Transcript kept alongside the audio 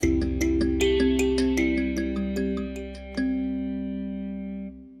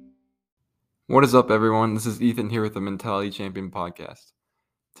What is up, everyone? This is Ethan here with the Mentality Champion podcast.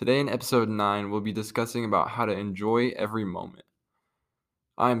 Today, in episode 9, we'll be discussing about how to enjoy every moment.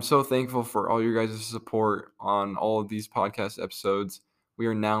 I am so thankful for all your guys' support on all of these podcast episodes. We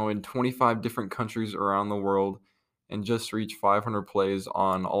are now in 25 different countries around the world and just reached 500 plays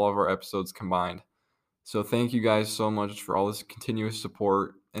on all of our episodes combined. So thank you guys so much for all this continuous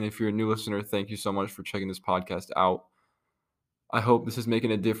support. And if you're a new listener, thank you so much for checking this podcast out. I hope this is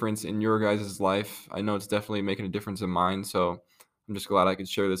making a difference in your guys' life. I know it's definitely making a difference in mine, so I'm just glad I could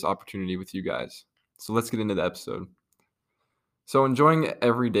share this opportunity with you guys. So let's get into the episode. So enjoying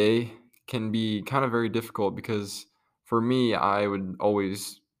every day can be kind of very difficult because for me, I would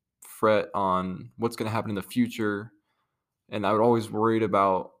always fret on what's going to happen in the future, and I would always worried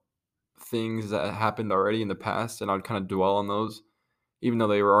about things that happened already in the past, and I would kind of dwell on those, even though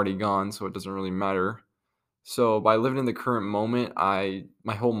they were already gone, so it doesn't really matter. So by living in the current moment,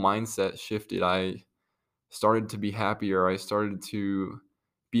 my whole mindset shifted. I started to be happier. I started to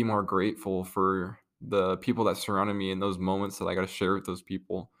be more grateful for the people that surrounded me in those moments that I got to share with those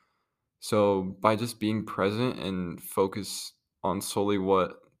people. So by just being present and focus on solely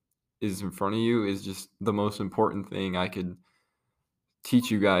what is in front of you is just the most important thing I could teach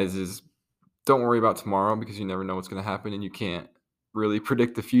you guys is don't worry about tomorrow because you never know what's going to happen and you can't really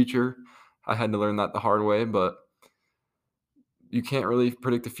predict the future. I had to learn that the hard way, but you can't really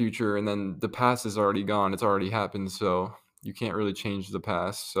predict the future, and then the past is already gone. It's already happened, so you can't really change the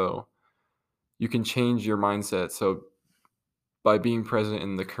past. So you can change your mindset. So by being present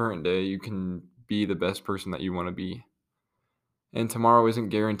in the current day, you can be the best person that you want to be. And tomorrow isn't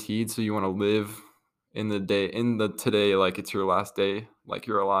guaranteed, so you want to live in the today like it's your last day, like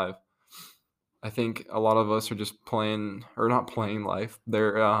you're alive. I think a lot of us are just playing or not playing life.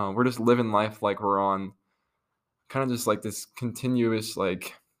 We're just living life like we're on kind of just like this continuous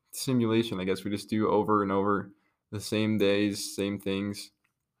like simulation. I guess we just do over and over the same days, same things.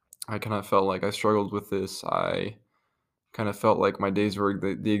 I kind of felt like I struggled with this. I kind of felt like my days were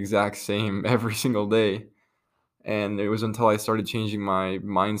the exact same every single day. And it was until I started changing my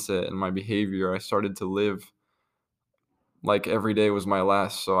mindset and my behavior, I started to live like every day was my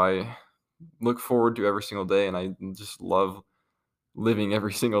last. So I look forward to every single day and I just love living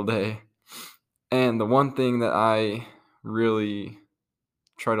every single day. And the one thing that I really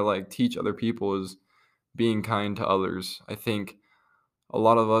try to like teach other people is being kind to others. I think a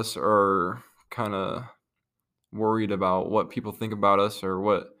lot of us are kind of worried about what people think about us or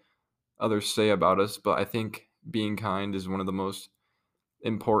what others say about us, but I think being kind is one of the most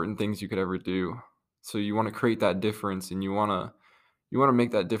important things you could ever do. So you want to create that difference and you want to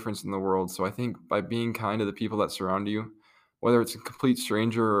make that difference in the world. So I think by being kind to the people that surround you, whether it's a complete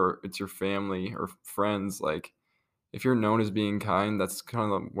stranger or it's your family or friends, like if you're known as being kind, that's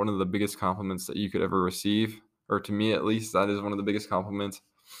kind of one of the biggest compliments that you could ever receive, or to me at least, that is one of the biggest compliments.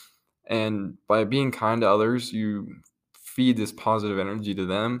 And by being kind to others, you feed this positive energy to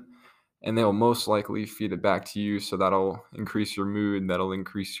them, and they'll most likely feed it back to you. So that'll increase your mood, that'll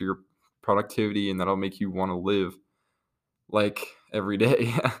increase your productivity, and that'll make you want to live like every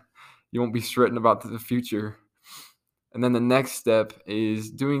day. You won't be sweating about the future. And then the next step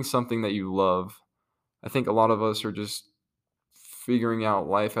is doing something that you love. I think a lot of us are just figuring out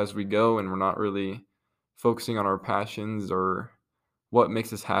life as we go and we're not really focusing on our passions or what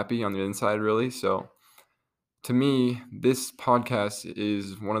makes us happy on the inside really. So to me, this podcast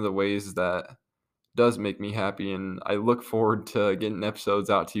is one of the ways that does make me happy and I look forward to getting episodes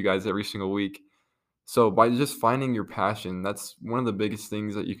out to you guys every single week. So by just finding your passion, that's one of the biggest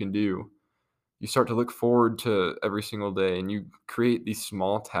things that you can do. You start to look forward to every single day and you create these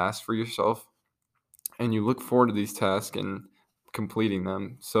small tasks for yourself and you look forward to these tasks and completing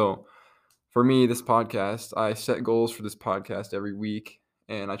them. So for me, this podcast, I set goals for this podcast every week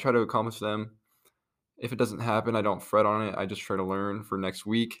and I try to accomplish them. If it doesn't happen, I don't fret on it. I just try to learn for next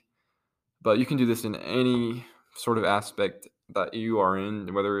week. But you can do this in any sort of aspect that you are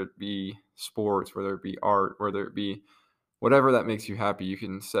in, whether it be sports, whether it be art, whether it be whatever that makes you happy. You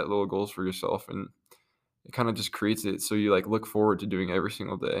can set little goals for yourself and it kind of just creates it so you like look forward to doing every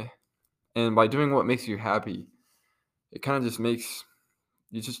single day. And by doing what makes you happy, it kind of just makes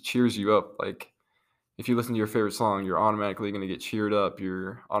it just cheers you up. Like if you listen to your favorite song, you're automatically going to get cheered up.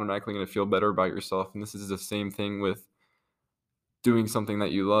 You're automatically going to feel better about yourself. And this is the same thing with doing something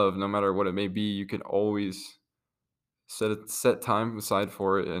that you love, no matter what it may be. You can always set time aside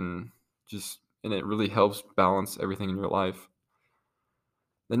for it, and it really helps balance everything in your life.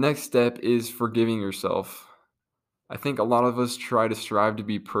 The next step is forgiving yourself. I think a lot of us try to strive to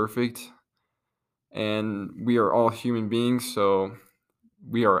be perfect, and we are all human beings, so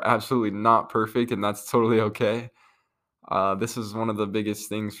we are absolutely not perfect, and that's totally okay. This is one of the biggest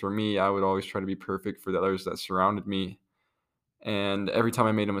things for me. I would always try to be perfect for the others that surrounded me. And every time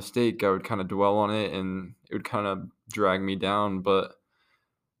I made a mistake, I would kind of dwell on it and it would kind of drag me down. But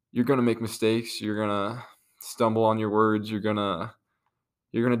you're going to make mistakes. You're going to stumble on your words. You're going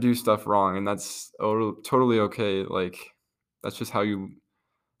to do stuff wrong. And that's totally okay. Like, that's just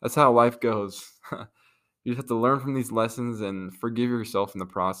that's how life goes. You just have to learn from these lessons and forgive yourself in the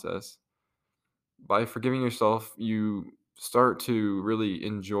process. By forgiving yourself, you start to really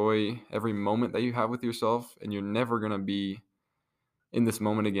enjoy every moment that you have with yourself, and you're never going to be in this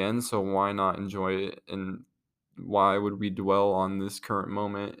moment again. So why not enjoy it? And why would we dwell on this current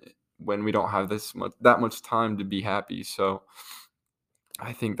moment when we don't have that much time to be happy? So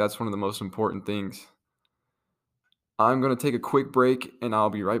I think that's one of the most important things. I'm going to take a quick break and I'll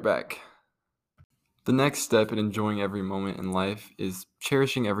be right back. The next step in enjoying every moment in life is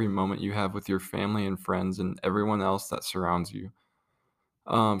cherishing every moment you have with your family and friends and everyone else that surrounds you.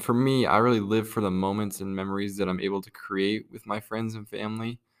 For me, I really live for the moments and memories that I'm able to create with my friends and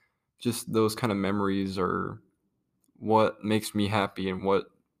family. Just those kind of memories are what makes me happy and what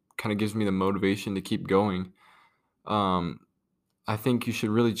kind of gives me the motivation to keep going. Um, I think you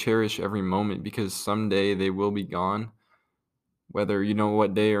should really cherish every moment because someday they will be gone, whether you know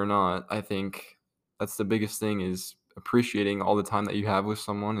what day or not. I think that's the biggest thing is appreciating all the time that you have with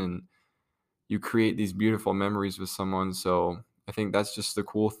someone and you create these beautiful memories with someone. So I think that's just the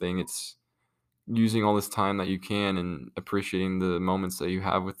cool thing. It's using all this time that you can and appreciating the moments that you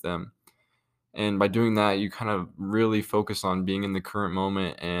have with them. And by doing that, you kind of really focus on being in the current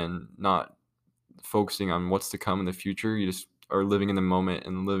moment and not focusing on what's to come in the future. You just are living in the moment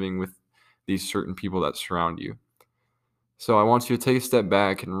and living with these certain people that surround you. So I want you to take a step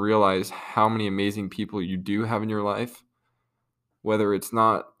back and realize how many amazing people you do have in your life, whether it's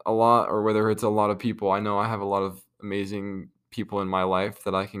not a lot or whether it's a lot of people. I know I have a lot of amazing people in my life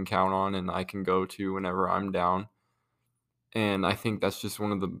that I can count on and I can go to whenever I'm down. And I think that's just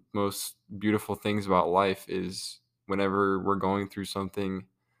one of the most beautiful things about life is whenever we're going through something,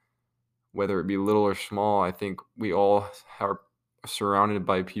 whether it be little or small, I think we all are surrounded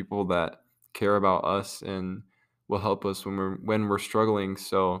by people that care about us and will help us when we're struggling.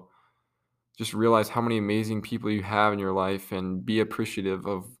 So just realize how many amazing people you have in your life and be appreciative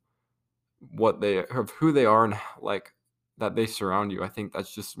of of who they are and like that they surround you. I think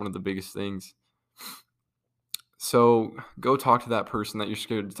that's just one of the biggest things. So go talk to that person that you're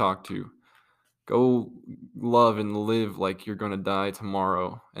scared to talk to. Go love and live like you're going to die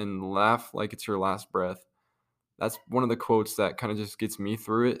tomorrow and laugh like it's your last breath. That's one of the quotes that kind of just gets me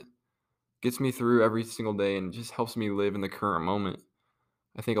through it, gets me through every single day, and just helps me live in the current moment.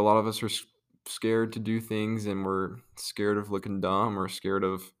 I think a lot of us are scared to do things and we're scared of looking dumb or scared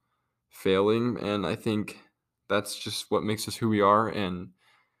of failing. And I think that's just what makes us who we are. And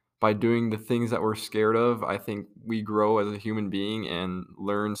by doing the things that we're scared of, I think we grow as a human being and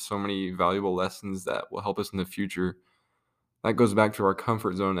learn so many valuable lessons that will help us in the future. That goes back to our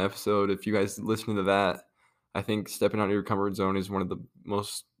comfort zone episode. If you guys listen to that, I think stepping out of your comfort zone is one of the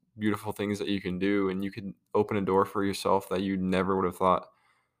most beautiful things that you can do. And you can open a door for yourself that you never would have thought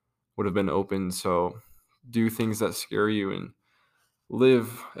would have been open. So do things that scare you and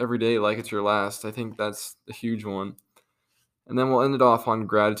live every day like it's your last. I think that's a huge one. And then we'll end it off on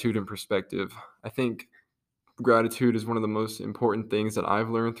gratitude and perspective. I think gratitude is one of the most important things that I've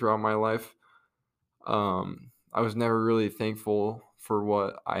learned throughout my life. I was never really thankful for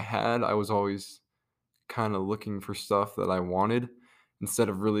what I had. I was always kind of looking for stuff that I wanted instead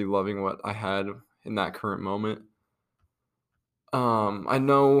of really loving what I had in that current moment. I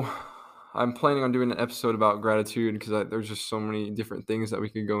know I'm planning on doing an episode about gratitude because there's just so many different things that we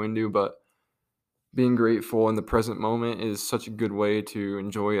could go into, but being grateful in the present moment is such a good way to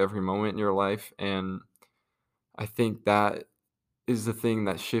enjoy every moment in your life. And I think that is the thing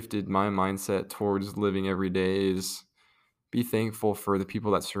that shifted my mindset towards living every day is be thankful for the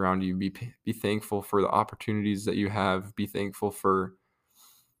people that surround you. Be thankful for the opportunities that you have. Be thankful for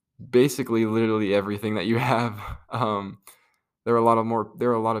basically literally everything that you have. There are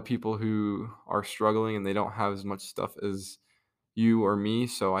a lot of people who are struggling and they don't have as much stuff as you or me.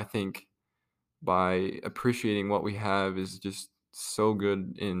 So I think by appreciating what we have is just so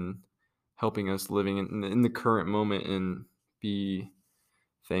good in helping us living in the current moment and be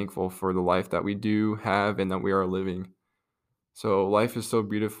thankful for the life that we do have and that we are living. So life is so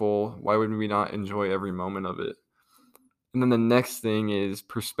beautiful. Why would we not enjoy every moment of it? And then the next thing is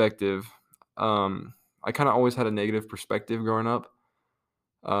perspective. I kind of always had a negative perspective growing up.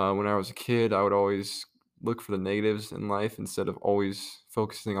 When I was a kid, I would always look for the negatives in life instead of always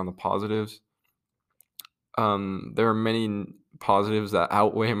focusing on the positives. There are many positives that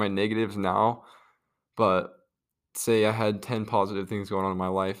outweigh my negatives now, but say I had 10 positive things going on in my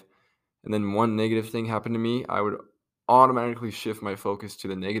life, and then one negative thing happened to me, I would automatically shift my focus to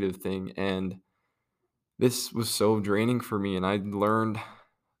the negative thing. And this was so draining for me. And I learned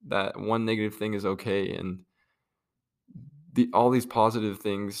that one negative thing is okay. And all these positive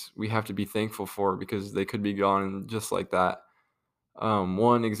things we have to be thankful for because they could be gone just like that.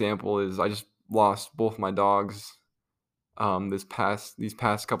 One example is I just lost both my dogs these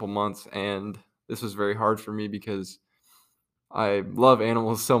past couple months, and this was very hard for me because I love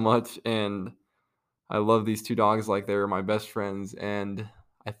animals so much, and I love these two dogs like they're my best friends. And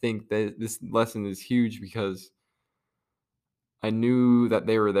I think that this lesson is huge because I knew that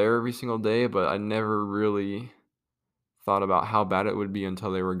they were there every single day, but I never really thought about how bad it would be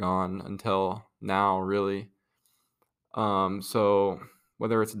until they were gone, until now, really. So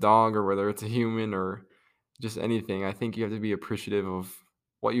whether it's a dog or whether it's a human or just anything, I think you have to be appreciative of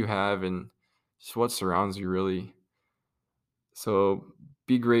what you have and just what surrounds you, really. So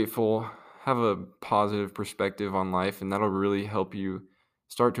be grateful, have a positive perspective on life, and that'll really help you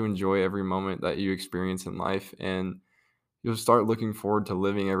start to enjoy every moment that you experience in life. And you'll start looking forward to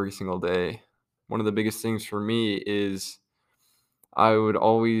living every single day. One of the biggest things for me is I would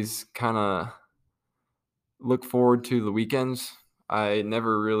always kind of look forward to the weekends. I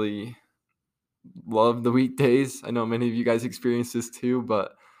never really loved the weekdays. I know many of you guys experience this too,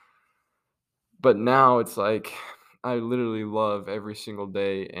 but now it's like I literally love every single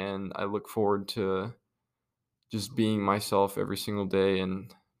day, and I look forward to just being myself every single day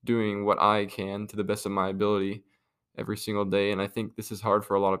and doing what I can to the best of my ability every single day. And I think this is hard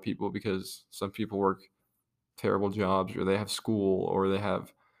for a lot of people because some people work terrible jobs or they have school or they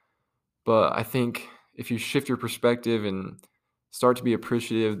have, but I think if you shift your perspective and start to be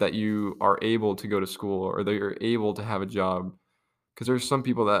appreciative that you are able to go to school or that you're able to have a job, because there's some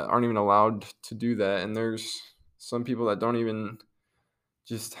people that aren't even allowed to do that, and there's some people that don't even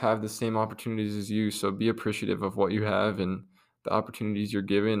just have the same opportunities as you. So be appreciative of what you have and the opportunities you're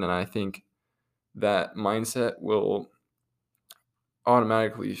given. And I think that mindset will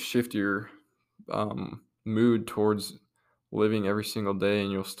automatically shift your mood towards living every single day,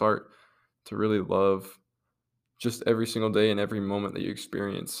 and you'll start to really love just every single day and every moment that you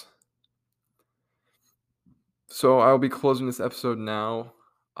experience. So I'll be closing this episode now.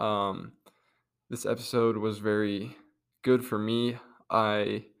 Um, this episode was very good for me.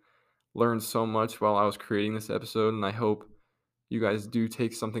 I learned so much while I was creating this episode, and I hope you guys do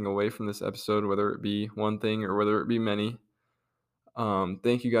take something away from this episode, whether it be one thing or whether it be many.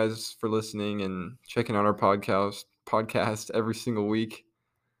 Thank you guys for listening and checking out our podcast every single week.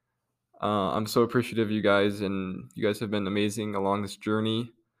 I'm so appreciative of you guys, and you guys have been amazing along this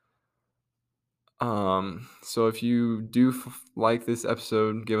journey. So if you do like this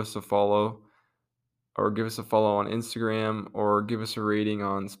episode, give us a follow, or give us a follow on Instagram, or give us a rating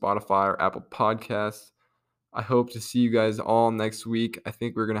on Spotify or Apple Podcasts. I hope to see you guys all next week. I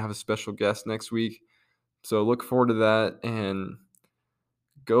think we're going to have a special guest next week. So look forward to that, and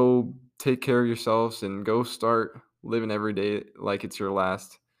go take care of yourselves and go start living every day like it's your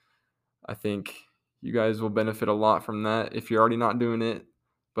last. I think you guys will benefit a lot from that if you're already not doing it,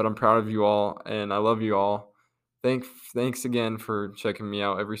 but I'm proud of you all and I love you all. Thanks again for checking me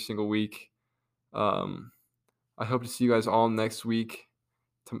out every single week. Um, I hope to see you guys all next week.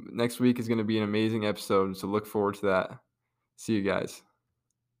 Next week is going to be an amazing episode, so look forward to that. See you guys.